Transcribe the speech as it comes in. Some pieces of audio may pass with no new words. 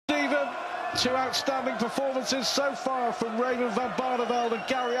Two outstanding performances so far from Raymond van Barneveld and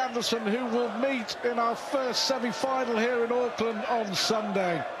Gary Anderson, who will meet in our first semi-final here in Auckland on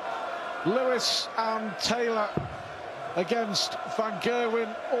Sunday. Lewis and Taylor against Van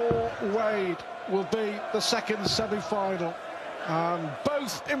Gerwen or Wade will be the second semi-final. And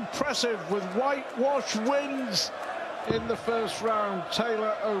both impressive with whitewash wins in the first round.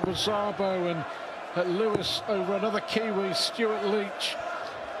 Taylor over Szabo and Lewis over another Kiwi, Stuart Leach.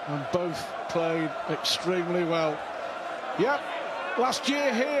 And both played extremely well. Yep, last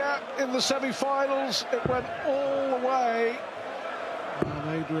year here in the semi-finals, it went all the way. And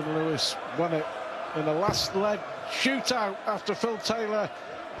Adrian Lewis won it in a last leg shootout after Phil Taylor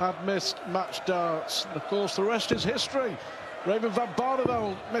had missed match darts. And of course, the rest is history. Raymond van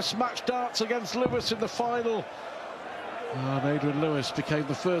Barneveld missed match darts against Lewis in the final. And Adrian Lewis became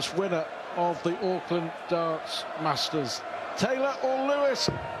the first winner of the Auckland Darts Masters. Taylor or Lewis?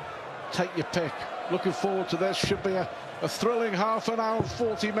 Take your pick. Looking forward to this. Should be a thrilling half an hour,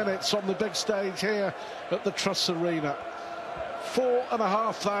 40 minutes on the big stage here at the Truss Arena.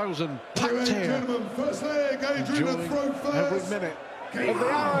 4,500 packed here. First leg, Adrian throw first. Every minute of the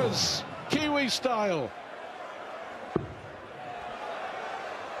hours, Kiwi style.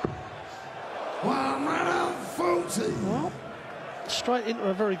 Well, straight into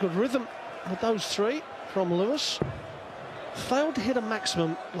a very good rhythm with those three from Lewis. Failed to hit a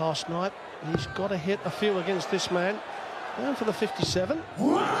maximum last night. He's got to hit a few against this man. Down for the 57.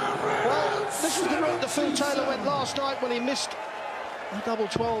 Well, this was the route that Phil Taylor went last night when he missed a double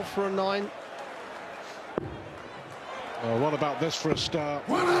 12 for a 9. Well, what about this for a start?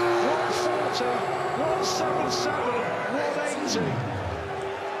 140, 177,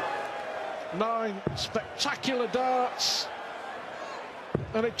 180. 9 spectacular darts.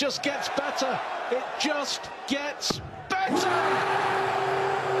 And it just gets better. It just gets better.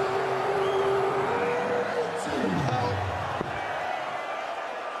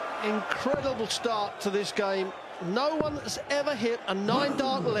 Incredible start to this game. No one has ever hit a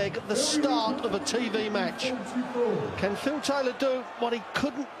 9-dart leg at the start of a TV match. Can Phil Taylor do what he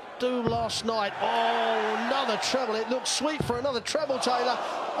couldn't do last night? Oh, another treble. It looks sweet for another treble, Taylor.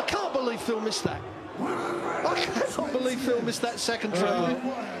 I can't believe Phil missed that. I cannot believe Phil missed that second treble.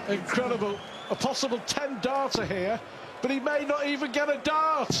 Incredible. A possible 10-darter here, but he may not even get a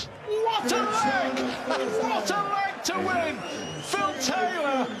dart. What a leg! What a leg to win! Phil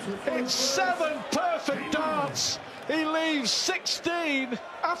Taylor hits 7 perfect darts. He leaves 16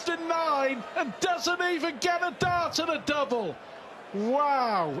 after 9 and doesn't even get a dart and a double.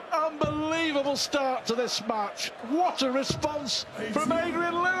 Wow, unbelievable start to this match. What a response from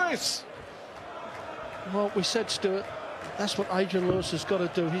Adrian Lewis. Well, we said, Stuart, that's what Adrian Lewis has got to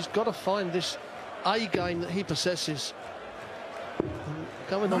do. He's got to find this A game that he possesses. And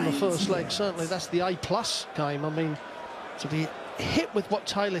going on the first leg, certainly that's the A+ game. I mean, to be hit with what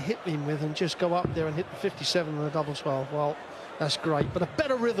Taylor hit him with and just go up there and hit the 57 and the double 12, well, that's great. But a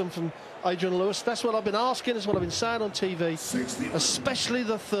better rhythm from Adrian Lewis. That's what I've been asking, that's what I've been saying on TV, especially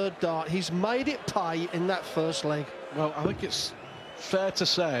the third dart. He's made it pay in that first leg. Well, I think it's fair to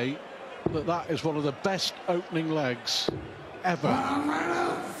say that that is one of the best opening legs ever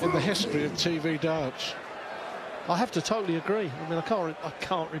in the history of TV darts. I have to totally agree. I mean, I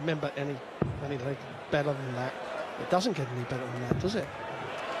can't remember any leg better than that. It doesn't get any better than that, does it?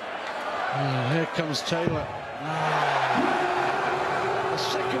 Here comes Taylor. A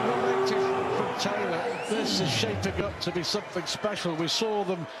second 180 from Taylor. This is shaping up to be something special. We saw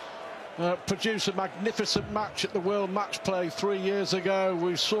them produce a magnificent match at the World Match Play 3 years ago.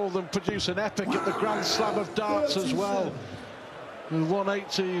 We saw them produce an epic at the Grand Slam of Darts as well, with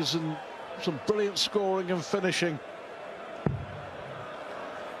 180s and some brilliant scoring and finishing.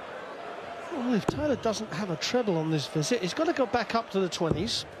 Well, if Taylor doesn't have a treble on this visit, he's got to go back up to the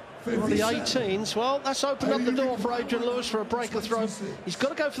 20s. Or the 18s, well, that's opened up the door for Adrian Lewis for a breaker throw. He's got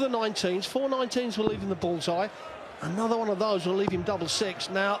to go for the 19s. 4 19s will leave him the bullseye. Another one of those will leave him double 6.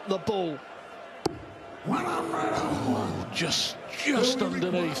 Now the ball. Oh, just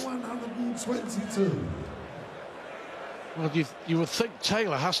underneath. 122. Well, you would think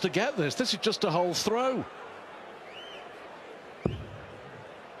Taylor has to get this. This is just a whole throw.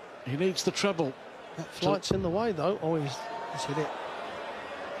 He needs the treble. That flight's in the way, though. Oh, he's hit it.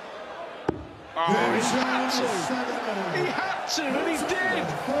 Oh, he had to, and he did.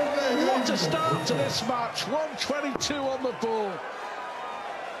 What a start to this match. 122 on the ball.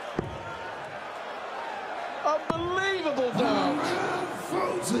 Unbelievable dart.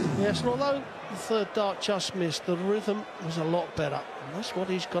 Yes, and although the third dart just missed, the rhythm was a lot better. And that's what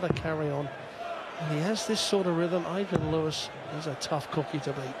he's got to carry on. And he has this sort of rhythm. Adrian Lewis is a tough cookie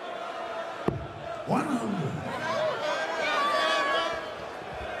to beat. 100.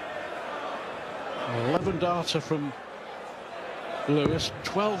 11 darter from Lewis,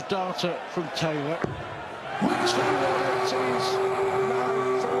 12 darter from Taylor. 2 180s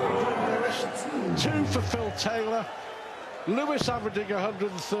now for Lewis, 2 for Phil Taylor. Lewis averaging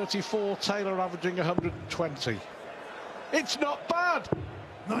 134, Taylor averaging 120. It's not bad.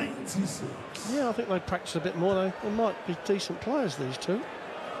 96. Yeah, I think they practice a bit more. They might be decent players, these two.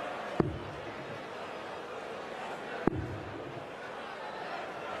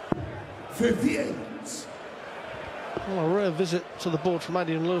 Well, a rare visit to the board from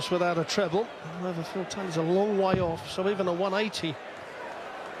Adrian Lewis without a treble. However, Phil Taylor's a long way off, so even a 180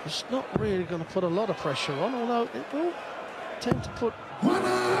 is not really going to put a lot of pressure on, although it will tend to put, as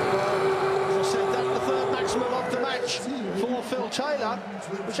I said, that's the third maximum of the match for Phil Taylor,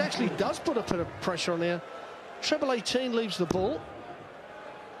 which actually does put a bit of pressure on here. Treble 18 leaves the ball.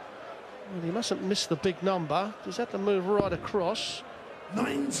 Well, he mustn't miss the big number. Does have to move right across.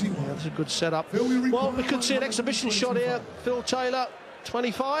 91. Yeah, that's a good setup. Well, we could see an exhibition shot here. Phil Taylor,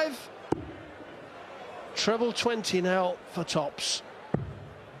 25. Treble 20 now for tops.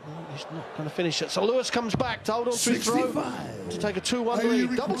 Oh, he's not going to finish it. So Lewis comes back to hold on to his throw to take a 2-1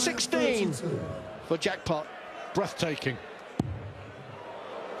 lead. Double 16 for jackpot. Breathtaking.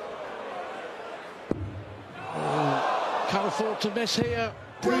 Oh, can't afford to miss here.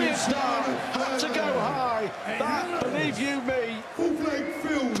 Brilliant start, had to go high. That, believe you me,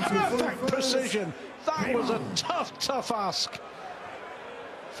 perfect precision. That was a tough ask.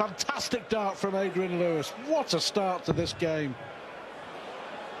 Fantastic dart from Adrian Lewis. What a start to this game.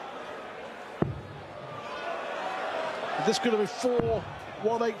 Is this going to be 4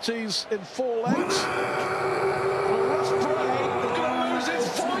 180s in 4 legs? Well, Ross Bray is going to lose his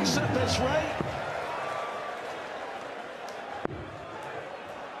voice at this rate.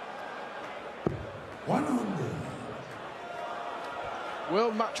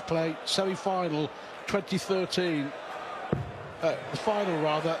 World Match Play semi-final 2013. The final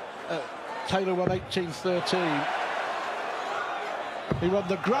rather. Taylor won 18-13. He won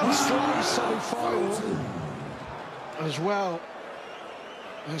the Grand Slam semi-final as well.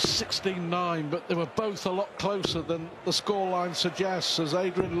 16-9, but they were both a lot closer than the scoreline suggests, as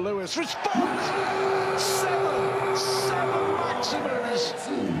Adrian Lewis responds. Seven maximums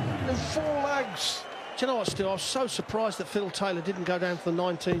in 4 legs. Do you know what, Stu? I was so surprised that Phil Taylor didn't go down to the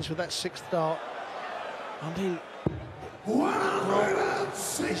 19s with that 6th dart. I mean,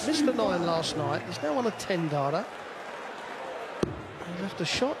 he's missed the 9 last night. He's now on a 10 darter. He left a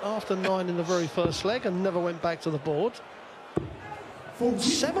shot after 9 in the very first leg and never went back to the board.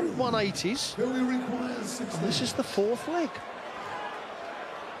 7 180s. And this is the 4th leg.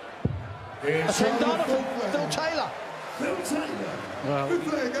 A 10 darter from Phil Taylor. Well,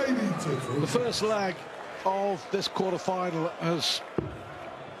 the first leg of this quarter-final has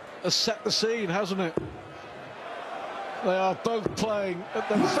set the scene, hasn't it? They are both playing at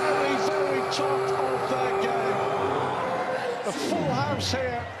the very top of their game. A full house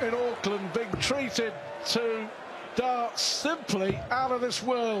here in Auckland, being treated to darts simply out of this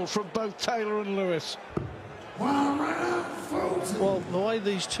world from both Taylor and Lewis. Well, the way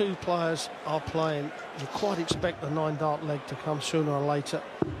these two players are playing, you quite expect the 9-dart leg to come sooner or later.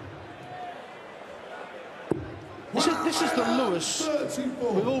 This is the Lewis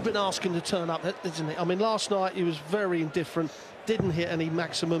we've all been asking to turn up, isn't it? I mean, last night he was very indifferent, didn't hit any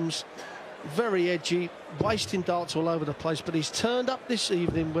maximums, very edgy, wasting darts all over the place, but he's turned up this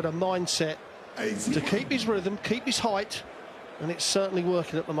evening with a mindset to keep his rhythm, keep his height, and it's certainly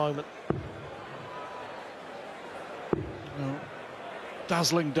working at the moment.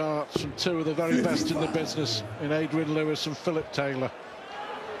 Dazzling darts from 2 of the very best in the business in Adrian Lewis and Philip Taylor.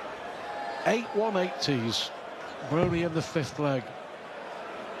 8 180s. We're only in the 5th leg.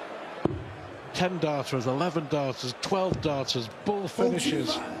 10 darters, 11 darters, 12 darters, bull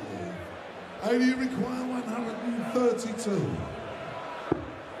finishes. And you require 132.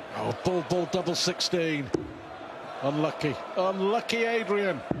 Oh, bull, double 16. Unlucky. Unlucky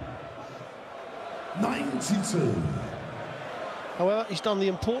Adrian. 92. However, he's done the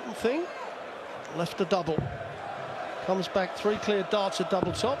important thing, left a double. Comes back 3 clear darts, a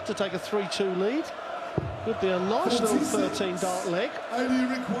double top to take a 3-2 lead. Could be a nice little 13-dart leg. And you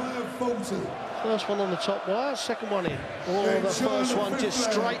require 40. First one on the top wire, second one in. Oh, the first one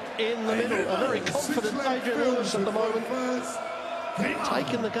just straight in the middle. A very confident Adrian Lewis at the moment.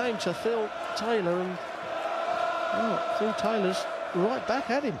 Taking the game to Phil Taylor, and Phil Taylor's right back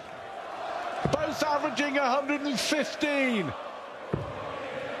at him. Both averaging 115.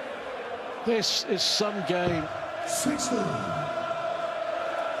 This is some game. 16.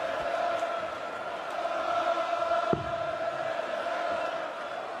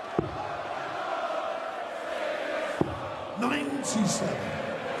 27.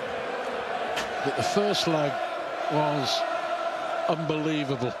 But the first leg was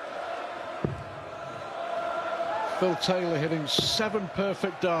unbelievable. Phil Taylor hitting 7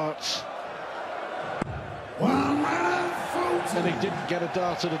 perfect darts. And he didn't get a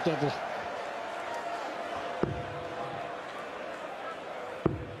dart at a double.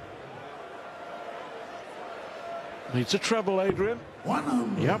 Needs a treble, Adrian.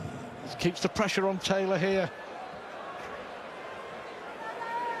 100. Yep. Keeps the pressure on Taylor here.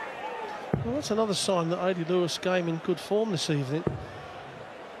 Well, that's another sign that Adrian Lewis game in good form this evening.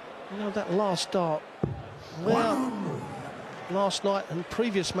 You know, that last dart, where last night and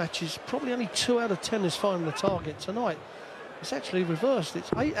previous matches, probably only 2 out of 10 is finding the target. Tonight, it's actually reversed.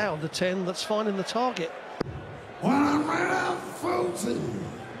 It's 8 out of the 10 that's finding the target. 140.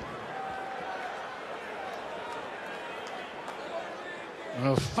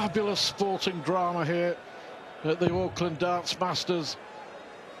 A fabulous sporting drama here at the Auckland Darts Masters.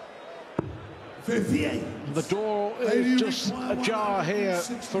 58. The door is just ajar here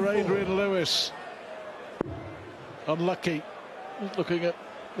for Adrian Lewis. Unlucky. Looking at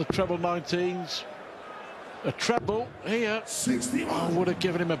the treble 19s. A treble here 61. would have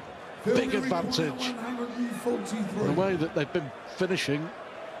given him a big advantage. The way that they've been finishing,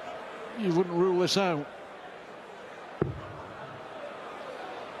 you wouldn't rule this out.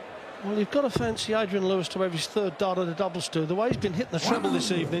 Well, you've got to fancy Adrian Lewis to have his 3rd dart at a doubles too. The way he's been hitting the treble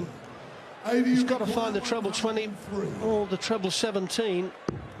this evening, he's got to find the treble 20 or the treble 17.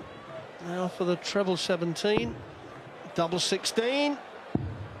 Now for the treble 17, double 16.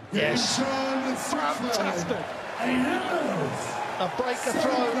 Yes, fantastic. A breaker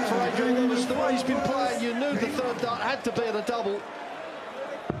throw for Adrian Lewis. The way he's been playing, you knew the 3rd dart had to be at a double.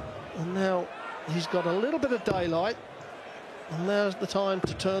 And now he's got a little bit of daylight. And now's the time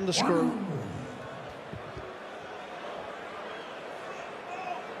to turn the screw.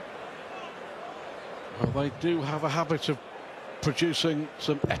 Well, they do have a habit of producing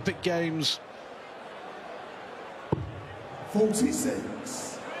some epic games.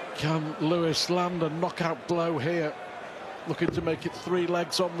 46. Can Lewis land a knockout blow here? Looking to make it 3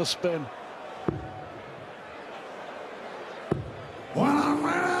 legs on the spin.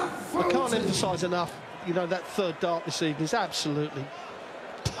 I can't emphasise enough, you know, that 3rd dart this evening is absolutely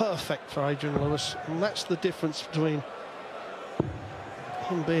perfect for Adrian Lewis. And that's the difference between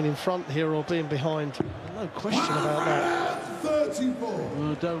him being in front here or being behind. No question about that. 34.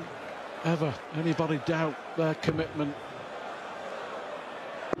 Well, don't ever anybody doubt their commitment.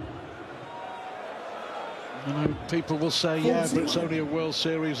 You know, people will say, yeah, but it's only a World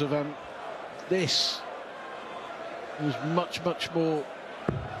Series event. This is much, much more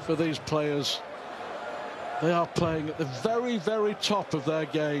for these players. They are playing at the very, very top of their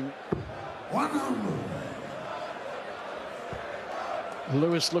game. 100.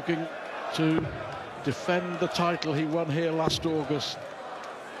 Lewis looking to defend the title he won here last August.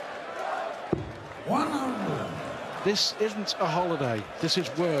 100. This isn't a holiday, this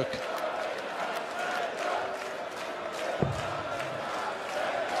is work.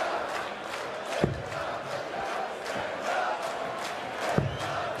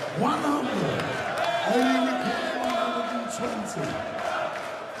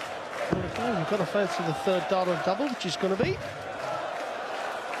 You've got to fancy the 3rd dart on double, which is going to be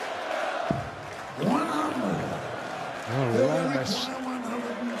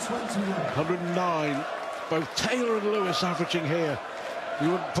 109. Both Taylor and Lewis averaging here.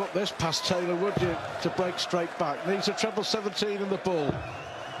 You wouldn't put this past Taylor, would you, to break straight back? Needs a treble 17 in the ball.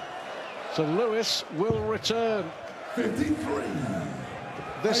 So Lewis will return. 53.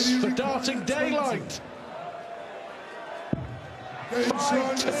 This for darting daylight.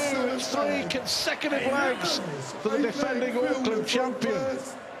 5-2, 3 consecutive legs for the defending Auckland champion.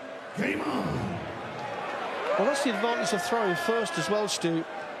 Game on. Well, that's the advantage of throwing first as well, Stu.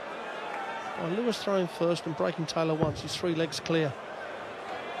 Well, Lewis throwing first and breaking Taylor once. He's 3 legs clear.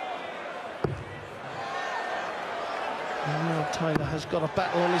 And now Taylor has got a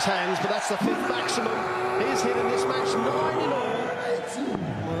battle on his hands, but that's the 5th maximum. He's hit in this match 9 in all.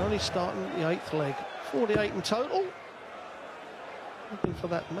 We're only starting the 8th leg. 48 in total. Looking for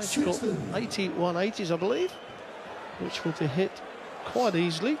that magical 81-80s, I believe, which will be hit quite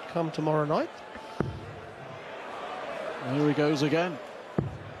easily come tomorrow night. There he goes again.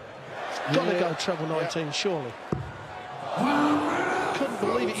 Got to go treble 19, surely. Couldn't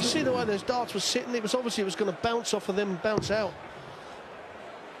believe it. You see the way those darts were sitting. It was obviously it was going to bounce off of them and bounce out.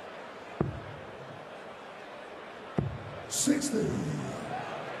 60.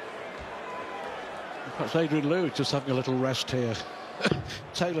 Perhaps Adrian Lewis just having a little rest here.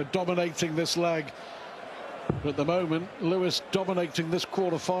 Taylor dominating this leg. At the moment, Lewis dominating this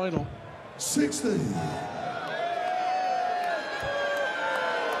quarter-final. 60.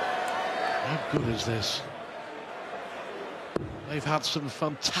 How good is this? They've had some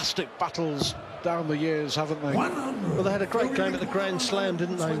fantastic battles down the years, haven't they? 100. Well, they had a great game at the Grand Slam,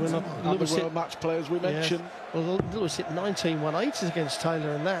 didn't they? When And the World Match players we mentioned. Well, Lewis hit 19 180s against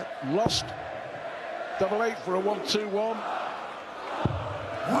Taylor in that. Lost double 8 for a 1-2-1. 105.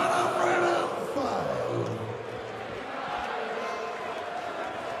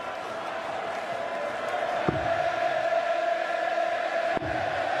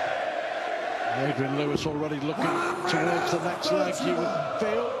 Adrian Lewis already looking towards the next leg, you would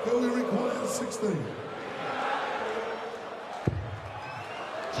feel. Only requires 16.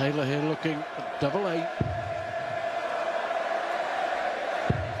 Taylor here looking at double 8.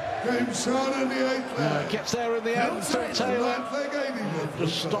 Game shot in the 8th leg. Gets there in the end for Taylor.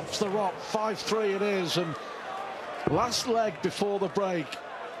 Just Just stops the rock. 5-3 it is. And last leg before the break.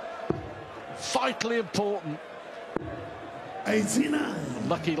 Vitally important. 89.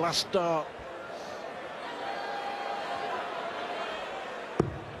 Lucky last start.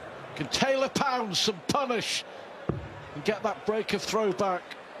 Can Taylor pound some punish and get that break of throwback?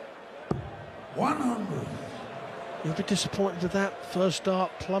 100. You'll be disappointed with that. First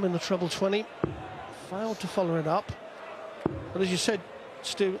start, plumbing the treble 20. Failed to follow it up. But as you said,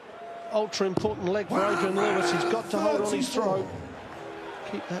 Stu, ultra important leg for Adrian Lewis. He's got to hold on his throw.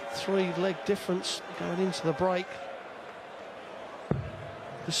 Keep that 3-leg difference going into the break.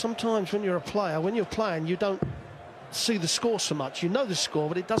 Because sometimes when you're a player, when you're playing, you don't see the score so much. You know the score,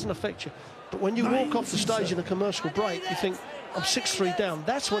 but it doesn't affect you. But when you walk off the stage in a commercial break, you think, I'm 6-3 down.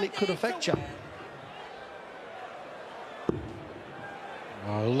 That's when it could affect you.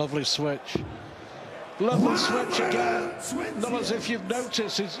 Oh, lovely switch. Lovely switch again. Not as if you've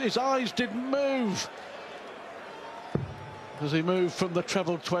noticed, his eyes didn't move as he moved from the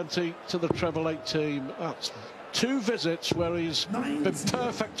treble 20 to the treble 18. That's 2 visits where he's been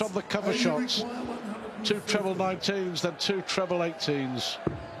perfect on the cover shots. 2 treble 19s, then 2 treble 18s.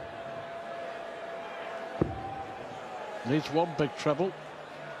 Needs 1 big treble.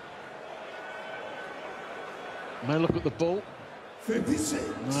 May look at the ball. 56.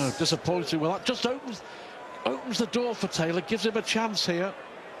 No, disappointing. Well, that just opens the door for Taylor, gives him a chance here.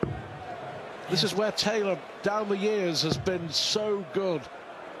 This is where Taylor, down the years, has been so good.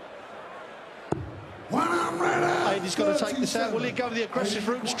 He's got to take this out. Will he go the aggressive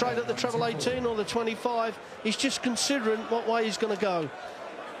route straight at the treble 18 or the 25? He's just considering what way he's going to go.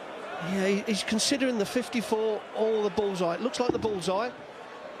 Yeah, he's considering the 54 or the bullseye. It looks like the bullseye.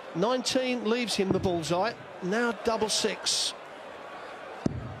 19 leaves him the bullseye. Now double 6.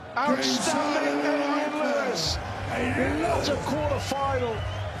 Outstanding Adrian Lewis. What a quarter-final.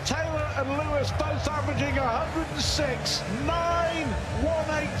 Taylor and Lewis both averaging 106, 9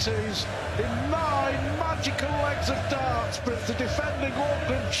 180s in 9 magical legs of darts, but it's the defending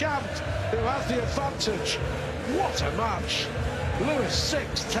Auckland champ who has the advantage. What a match. Lewis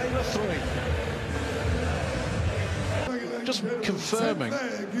 6, Taylor 3. Just confirming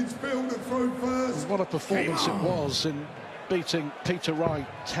what a performance it was in beating Peter Wright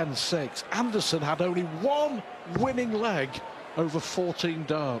 10-6. Anderson had only 1 winning leg over 14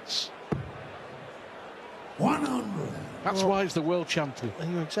 darts. 100. That's why he's the world champion.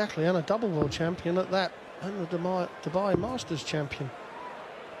 Exactly, and a double world champion at that, and the Dubai Masters champion.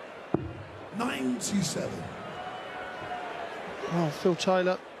 97. Well, Phil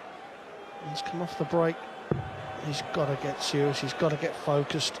Taylor, he's come off the break. He's got to get serious, he's got to get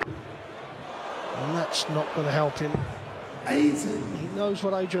focused. And that's not going to help him. 80. He knows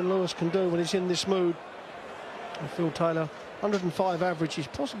what Adrian Lewis can do when he's in this mood. And Phil Taylor, 105 average, he's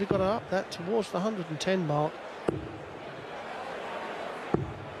possibly got to up that towards the 110 mark.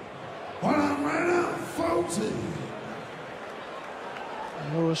 140.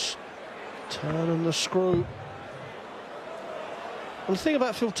 Lewis turning the screw. And the thing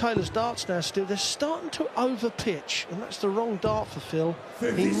about Phil Taylor's darts now, Stu, they're starting to over-pitch, and that's the wrong dart for Phil.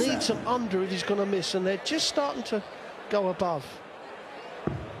 He needs them under if he's going to miss, and they're just starting to go above.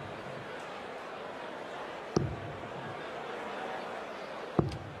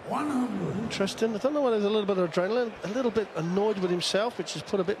 Interesting. I don't know whether there's a little bit of adrenaline, a little bit annoyed with himself, which has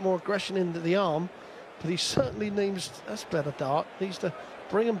put a bit more aggression into the arm, but he certainly needs, that's better dart, needs to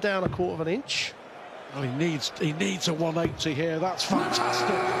bring him down 1/4 inch. Well, he needs a 180 here. That's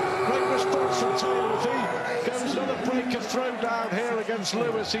fantastic. Great response from Taylor. If he goes another break of throw down here against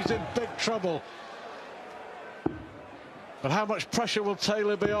Lewis, he's in big trouble. But how much pressure will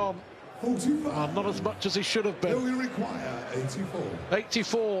Taylor be on? 45. Not as much as he should have been. Will require 84.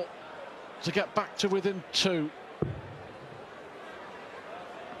 84. to get back to within 2.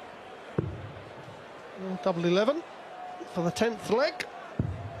 Double 11 for the 10th leg.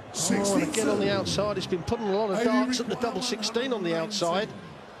 Oh, and again on the outside, he's been putting a lot of darts at the double 16 on the outside.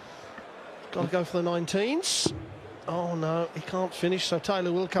 Got to go for the 19s. Oh no, he can't finish, so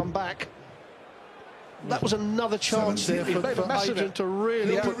Taylor will come back. That was another chance there for Adrian to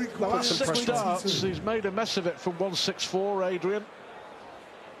really put some 6 pressure. darts, he's made a mess of it from 164, Adrian.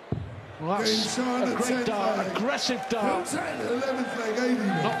 Well, that's a great dart, aggressive dart.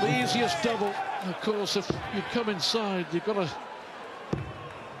 Not the easiest double. Of course, if you come inside, you've got to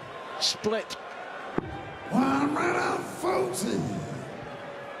split.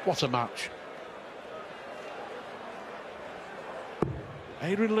 What a match.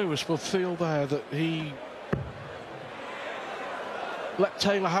 Adrian Lewis will feel there that he let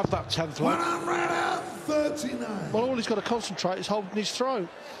Taylor have that 10th leg. Well, all he's got to concentrate is holding his throw,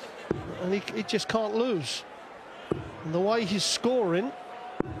 and he just can't lose. And the way he's scoring,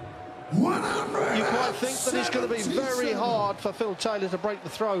 you quite think that it's going to be very hard for Phil Taylor to break the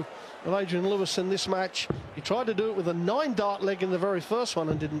throw of Adrian Lewis in this match. He tried to do it with a 9-dart leg in the very first one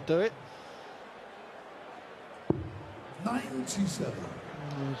and didn't do it. 97.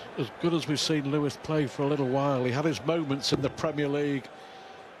 As good as we've seen Lewis play for a little while, he had his moments in the Premier League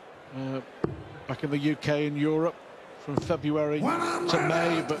back in the UK and Europe from February to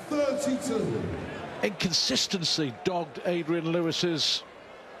May, but inconsistency dogged Adrian Lewis's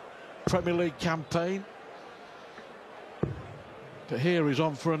Premier League campaign. But here he's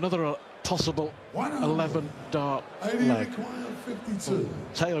on for another possible 11-dart leg. Well,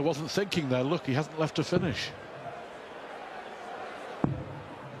 Taylor wasn't thinking there. Look, he hasn't left to finish.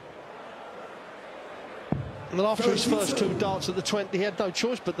 Well, after his first 2 darts at the 20, he had no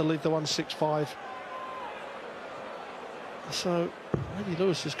choice but to leave the 165. So maybe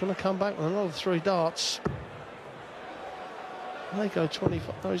Lewis is going to come back with another 3 darts. They go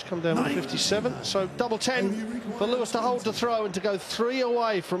 25. No, he's come down with 57. So double 10 for Lewis to hold the throw and to go 3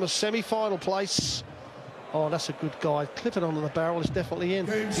 away from a semi-final place. Oh, that's a good guide. Clip it onto the barrel. It's definitely in.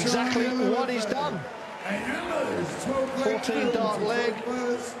 Exactly what he's done. 14-dart leg.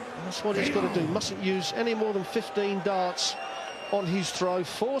 That's what he's got to do. Mustn't use any more than 15 darts on his throw.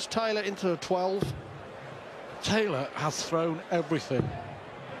 Force Taylor into a 12. Taylor has thrown everything.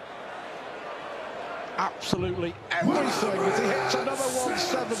 Absolutely everything as he hits another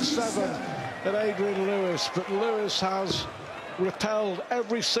 177 at Adrian Lewis. But Lewis has repelled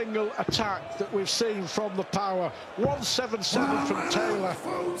every single attack that we've seen from the power. 177 from Taylor,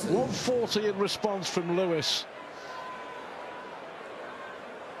 140 in response from Lewis.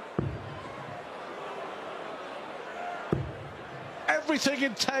 Everything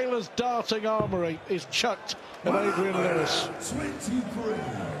in Taylor's darting armoury is chucked at Adrian Lewis.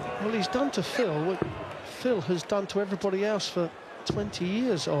 Well, he's done to Phil what Phil has done to everybody else for 20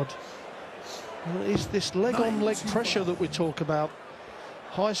 years, odd. It's this leg-on-leg pressure that we talk about.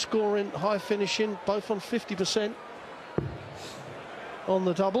 High scoring, high finishing, both on 50% on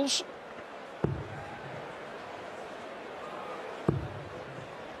the doubles.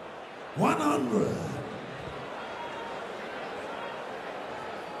 $100.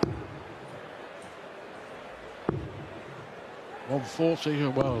 140,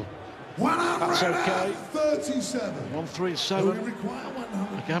 well, that's okay. 137.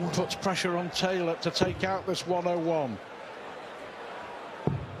 Again puts pressure on Taylor to take out this 101.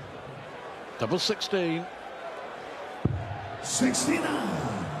 Double 16. 69.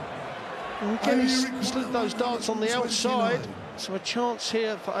 And again, he's slid those darts on the outside. So a chance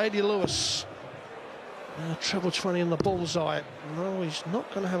here for Adrian Lewis. Treble 20 in the bullseye. No, he's not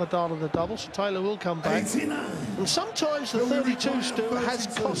going to have a dart on the double, so Taylor will come back. 89. And sometimes the 32 Stu has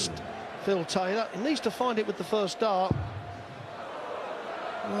cost Phil Taylor. He needs to find it with the first dart.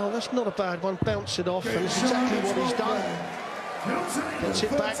 Well, that's not a bad one. Bounce it off, and it's exactly what he's done. Gets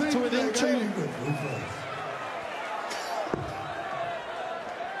it back to within 2.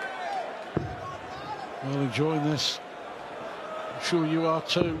 Well, enjoying this. I'm sure you are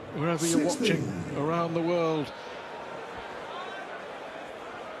too, wherever you're watching around the world.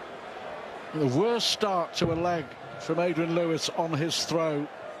 The worst start to a leg from Adrian Lewis on his throw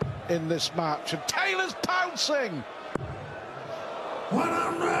in this match. And Taylor's pouncing!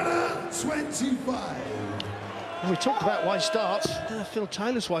 125. We talked about waste darts. Phil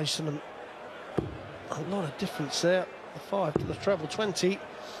Taylor's wasting them. A lot of difference there. The 5 to the treble 20.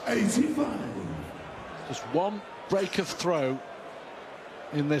 85. Just one break of throw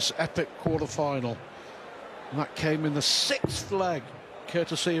in this epic quarter-final. And that came in the 6th leg,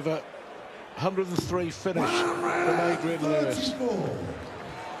 courtesy of a 103 finish from Adrian Lewis.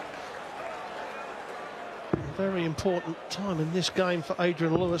 very important time in this game for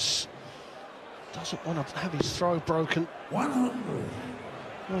Adrian Lewis. Doesn't want to have his throw broken. 100.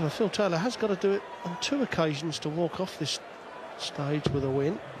 Well, Phil Taylor has got to do it on 2 occasions to walk off this stage with a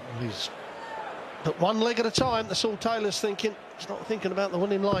win. But one leg at a time, that's all Taylor's thinking. He's not thinking about the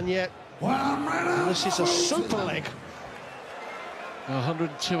winning line yet. And this is a super leg.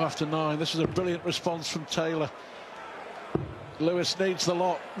 102 after 9. This is a brilliant response from Taylor. Lewis needs the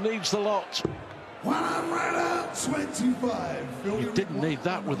lot, needs the lot. 125. He didn't need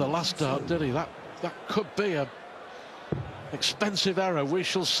that with the last dart, did he? That could be a expensive error. We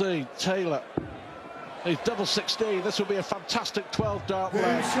shall see. Taylor, he's double 16. This will be a fantastic 12 dart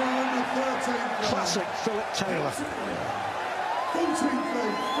leg. Classic Philip Taylor.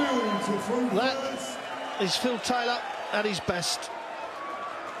 That is Phil Taylor at his best.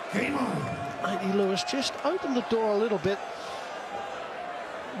 Game on. Andy Lewis just opened the door a little bit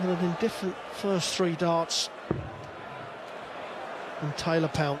with an indifferent first 3 darts, and Taylor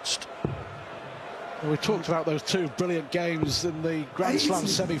pounced. We talked about those 2 brilliant games in the Grand Slam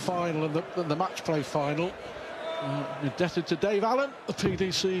semi-final and the match play final. Indebted to Dave Allen, the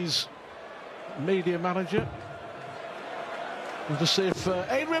PDC's media manager. And to see if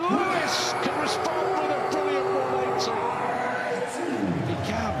Adrian Lewis can respond with a brilliant 180. He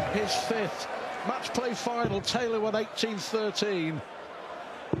can, his 5th match play final. Taylor won 18-13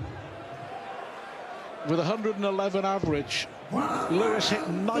 with 111 average. Lewis hit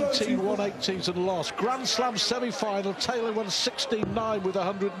 19 180s and lost. Grand Slam semi-final, Taylor won 16-9 with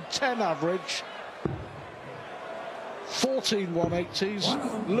 110 average. 14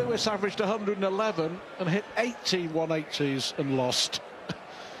 180s. Lewis averaged 111 and hit 18 180s and lost.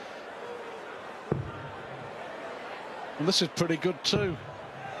 And this is pretty good too.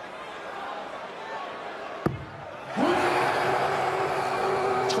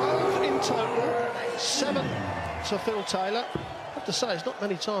 12 in total, 7 to Phil Taylor. I have to say, it's not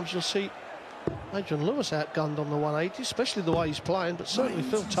many times you'll see Adrian Lewis outgunned on the 180, especially the way he's playing, but certainly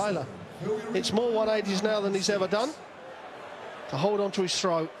Phil Taylor. It's more 180s now than he's ever done. To hold on to his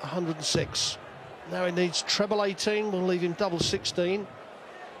throw, 106. Now he needs treble 18, we'll leave him double 16.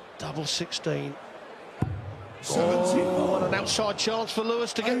 Double 16. Oh, what an outside chance for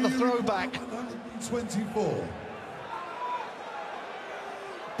Lewis to get the throw back. 124.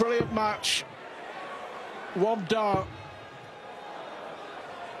 Brilliant match. 1 dart.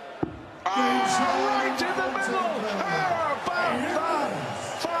 Right in the middle. How about that?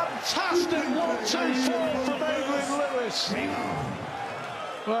 Fantastic 1-2-4 from Adrian Lewis.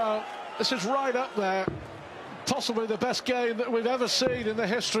 Well, this is right up there. Possibly the best game that we've ever seen in the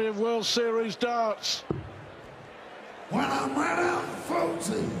history of World Series darts.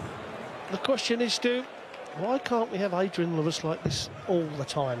 140. The question is, Stu, why can't we have Adrian Lewis like this all the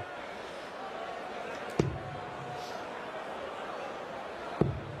time?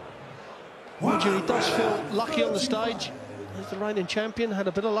 Mind you, he does feel lucky on the stage. He's the reigning champion, had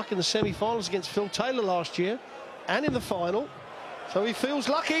a bit of luck in the semi-finals against Phil Taylor last year and in the final, so he feels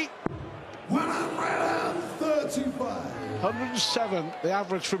lucky. 135. 107, the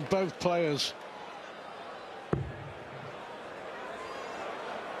average from both players.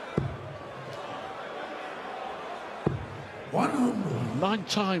 Nine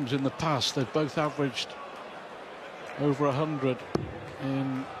times in the past they've both averaged over 100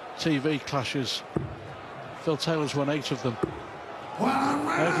 in TV clashes. Phil Taylor's won 8 of them.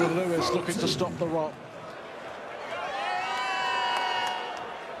 Adrian Lewis looking to stop the rot.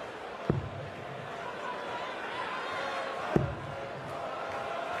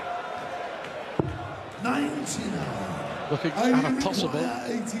 Looking at a possible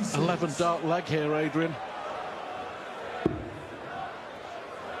 11 dart leg here, Adrian.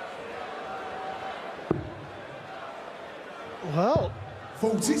 Well,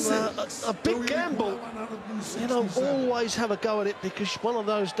 46. a big gamble. You know, always have a go at it, because one of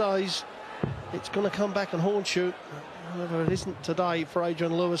those days it's going to come back and haunt you. However, it isn't today for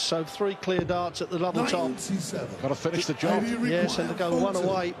Adrian Lewis, so 3 clear darts at the double top. Got to finish the job. Yes, and to go 1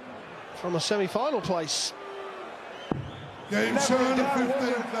 away from a semi-final place. Game shown at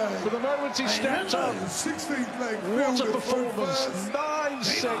 15th leg. For the moment he stepped on. 16th leg. What a performance.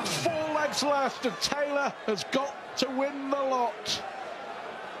 9-6, 4 legs left, and Taylor has got to win the lot.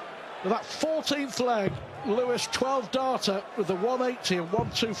 With that 14th leg, Lewis 12 darter with the 180 and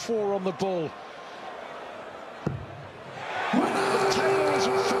 1-2-4 on the ball. But Taylor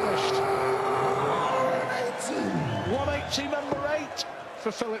isn't finished. 180 number 8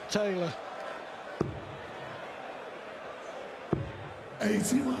 for Philip Taylor.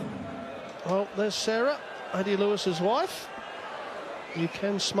 81. Well, there's Sarah, Eddie Lewis's wife. You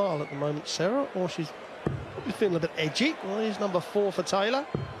can smile at the moment, Sarah, or she's Probably feeling a bit edgy. Well, here's number 4 for Taylor.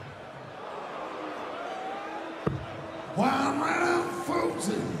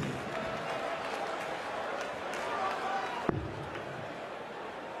 140.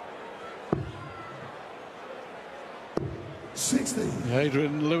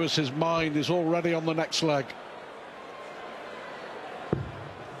 Adrian Lewis's mind is already on the next leg.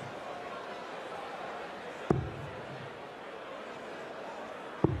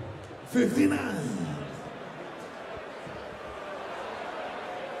 $59.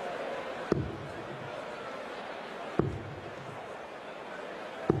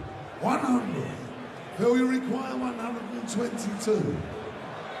 $100. Will we require 122?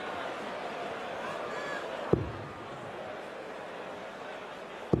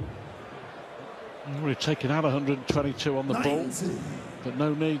 We're taking out 122 on the 90. ball, but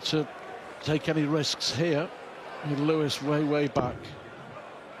no need to take any risks here with Lewis way back.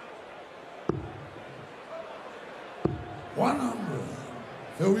 100.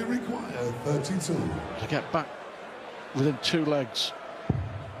 Will we require 32? To get back within 2 legs.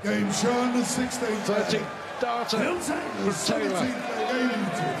 Game shown the 16th. 30 darter from Taylor.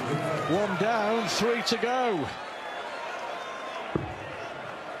 1 down, 3 to go.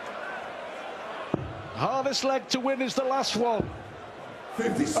 Hardest leg to win is the last one.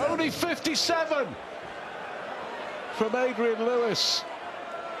 57. Only 57 from Adrian Lewis.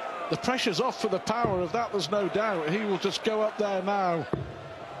 The pressure's off for the power of that, there's no doubt. He will just go up there now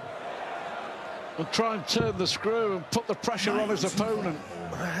and try and turn the screw and put the pressure on his opponent.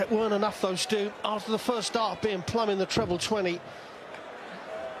 It weren't enough, though, Stu. After the first dart being plumb in the treble 20.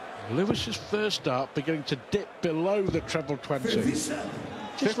 Lewis's first dart beginning to dip below the treble 20.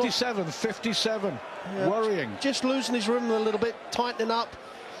 57. Yeah, worrying. Just losing his rhythm a little bit, tightening up.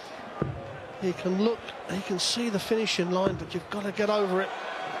 He can look, he can see the finishing line, but you've got to get over it.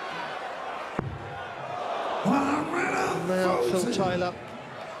 And now Phil Taylor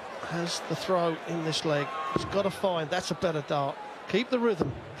has the throw in this leg. He's got to find, that's a better dart. Keep the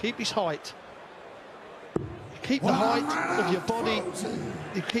rhythm, keep his height. Keep the height of your body,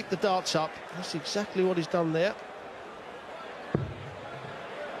 you keep the darts up. That's exactly what he's done there.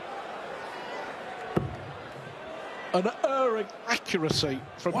 An erring accuracy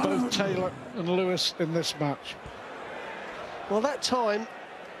from both Taylor and Lewis in this match. Well, that time,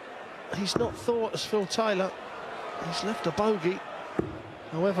 he's not thought as Phil Taylor. He's left a bogey.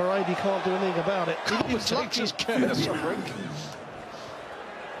 However, Adi can't do anything about it. He was lucky.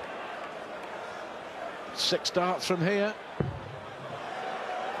 6 darts from here.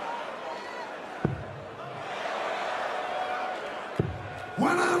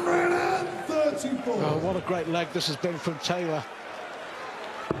 Oh, what a great leg this has been from Taylor.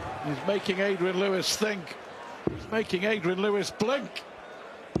 He's making Adrian Lewis think. He's making Adrian Lewis blink.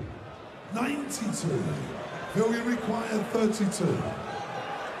 92. Will we require 32?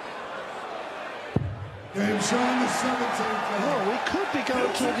 Game shown the 17th. Oh, we could be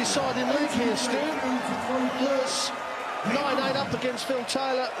going to a deciding leg here, Stu. Lewis 9-8 up against Phil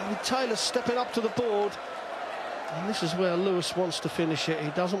Taylor, and Taylor stepping up to the board. And this is where Lewis wants to finish it. He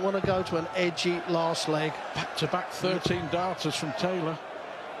doesn't want to go to an edgy last leg. Back-to-back 13 darters from Taylor.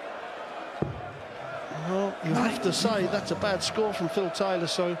 Well, you have to say that's a bad score from Phil Taylor,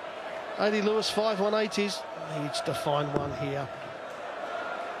 so Adi Lewis, 5 180s, needs to find one here.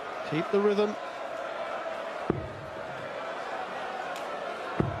 Keep the rhythm.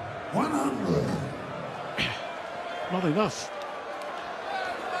 100. Not enough.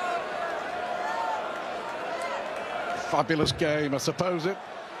 Fabulous game, I suppose it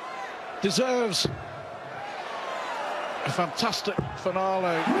deserves a fantastic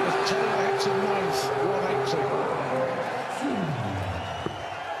finale with Taylor 8th and 9th,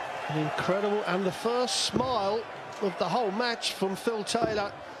 180. An incredible, and the first smile of the whole match from Phil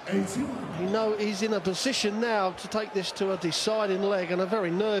Taylor. 81. You know he's in a position now to take this to a deciding leg, and a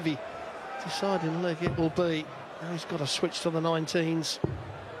very nervy deciding leg it will be. Now he's got to switch to the 19s.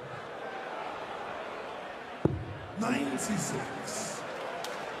 96.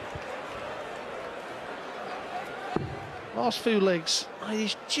 Last few legs,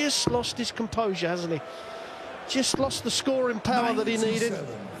 he's just lost his composure, hasn't he? Just lost the scoring power that he needed.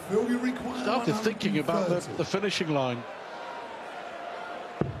 Started thinking about the finishing line.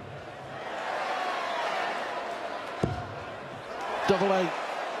 Double 8.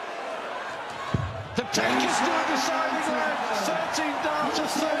 The take is to a deciding leg. 13 darter,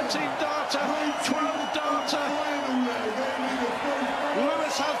 13 darter, 12 darter.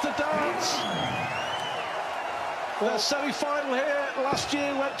 Lewis has the darts. The semi-final here last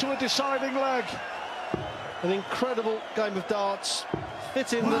year went to a deciding leg. An incredible game of darts.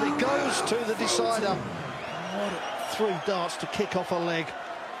 Fitting that it goes to the decider. What 3 darts to kick off a leg.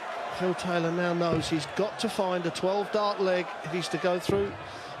 Phil Taylor now knows he's got to find a 12-dart leg if he's to go through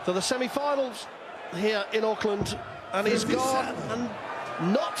to the semi-finals here in Auckland. And he's gone and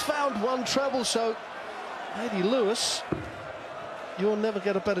not found one treble. So, Adrian Lewis, you'll never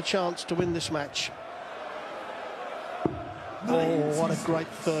get a better chance to win this match. Oh, what a great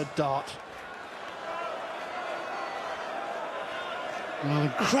 3rd dart. Well,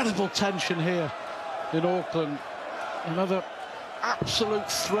 incredible tension here in Auckland. Another absolute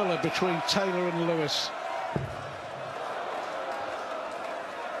thriller between Taylor and Lewis.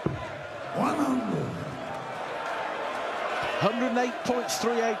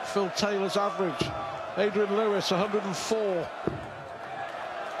 108.38 Phil Taylor's average. Adrian Lewis 104.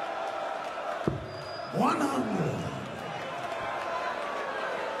 100.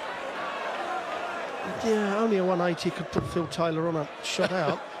 Yeah, only a 180 could put Phil Taylor on a shot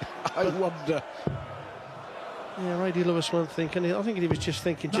out. I wonder. Yeah, Adrian Lewis weren't thinking. I think he was just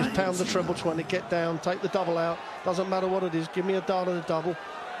thinking, just pound the treble 20, get down, take the double out. Doesn't matter what it is, give me a dart of the double.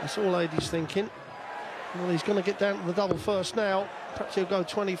 That's all Adie's thinking. Well, he's going to get down to the double first now. Perhaps he'll go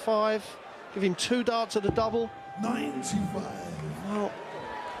 25. Give him 2 darts of the double. 95. Well,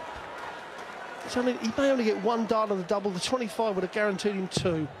 he may only get 1 dart of the double. The 25 would have guaranteed him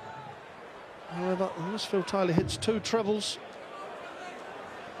 2. However, unless Phil Taylor hits 2 trebles,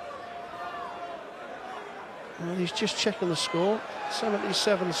 well, he's just checking the score.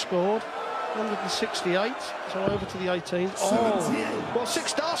 77 scored, 168, so over to the 18th. Oh, well,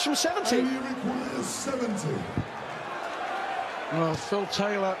 6 darts from 70. He requires 70. Well, Phil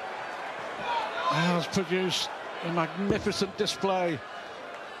Taylor has produced a magnificent display.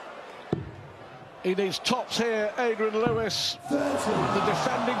 He needs tops here. Adrian Lewis, 30. the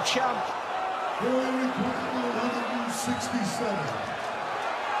defending champ. He requires 167.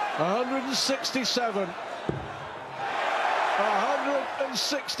 167.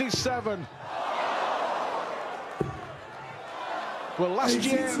 167. Well, last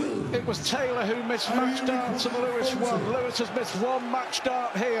year it was Taylor who missed match darts and Lewis won. Lewis has missed 1 match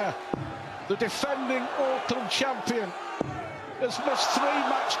dart here. The defending Auckland champion has missed 3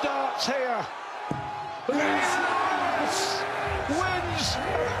 match darts here. Lewis wins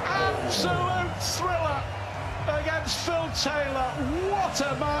an absolute thriller against Phil Taylor. What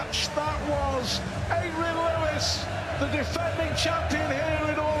a match that was. Adrian Lewis, the defending champion here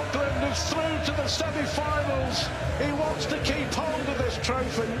in Auckland, is through to the semi-finals. He wants to keep hold of this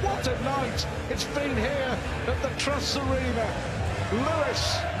trophy. What a night it's been here at the Trust Arena.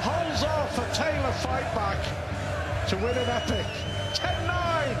 Lewis holds off a Taylor fight back to win an epic.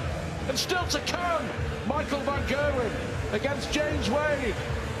 10-9, and still to come, Michael Van Gerwen against James Wade.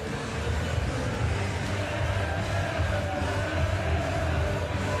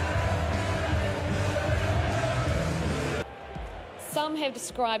 Some have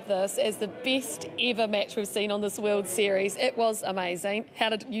described this as the best ever match we've seen on this World Series. It was amazing. How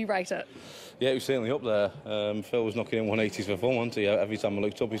did you rate it? Yeah, he was certainly up there. Phil was knocking in 180s for fun, wasn't he? Every time I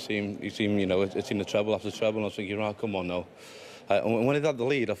looked up, he seemed, you know, it's in the treble after treble, and I was thinking, right, come on now. And when he had the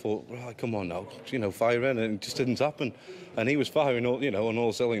lead, I thought, right, come on now, you know, fire in, and it just didn't happen. And he was firing, all, you know, on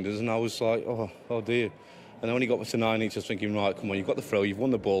all cylinders, and I was like, oh dear. And then when he got to 9 each, I was thinking, right, come on, you've got the throw, you've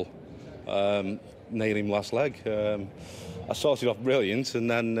won the ball. Nail him last leg. I started off brilliant, and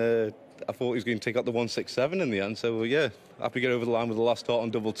then I thought he was going to take out the 167 in the end. So yeah, happy to get over the line with the last dart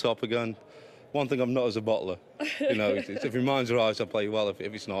on double top again. One thing I'm not as a bottler, you know, if he reminds your eyes, I play well. If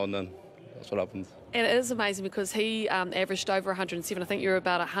it's not, then that's what happens. And it is amazing because he averaged over 107. I think you're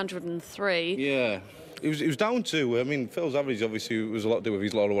about 103. Yeah, it was down to. I mean, Phil's average obviously was a lot to do with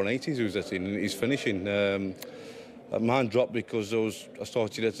his lot of 180s he was hitting, and his finishing. Mine dropped because I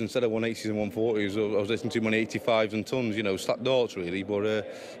started it instead of 180s and 140s. I was hitting too many 85s and tons, you know, slack darts really. But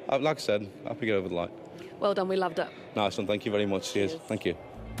like I said, happy to get over the line. Well done, we loved it. Nice one, thank you very much. Cheers. Thank you.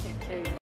 Thank you.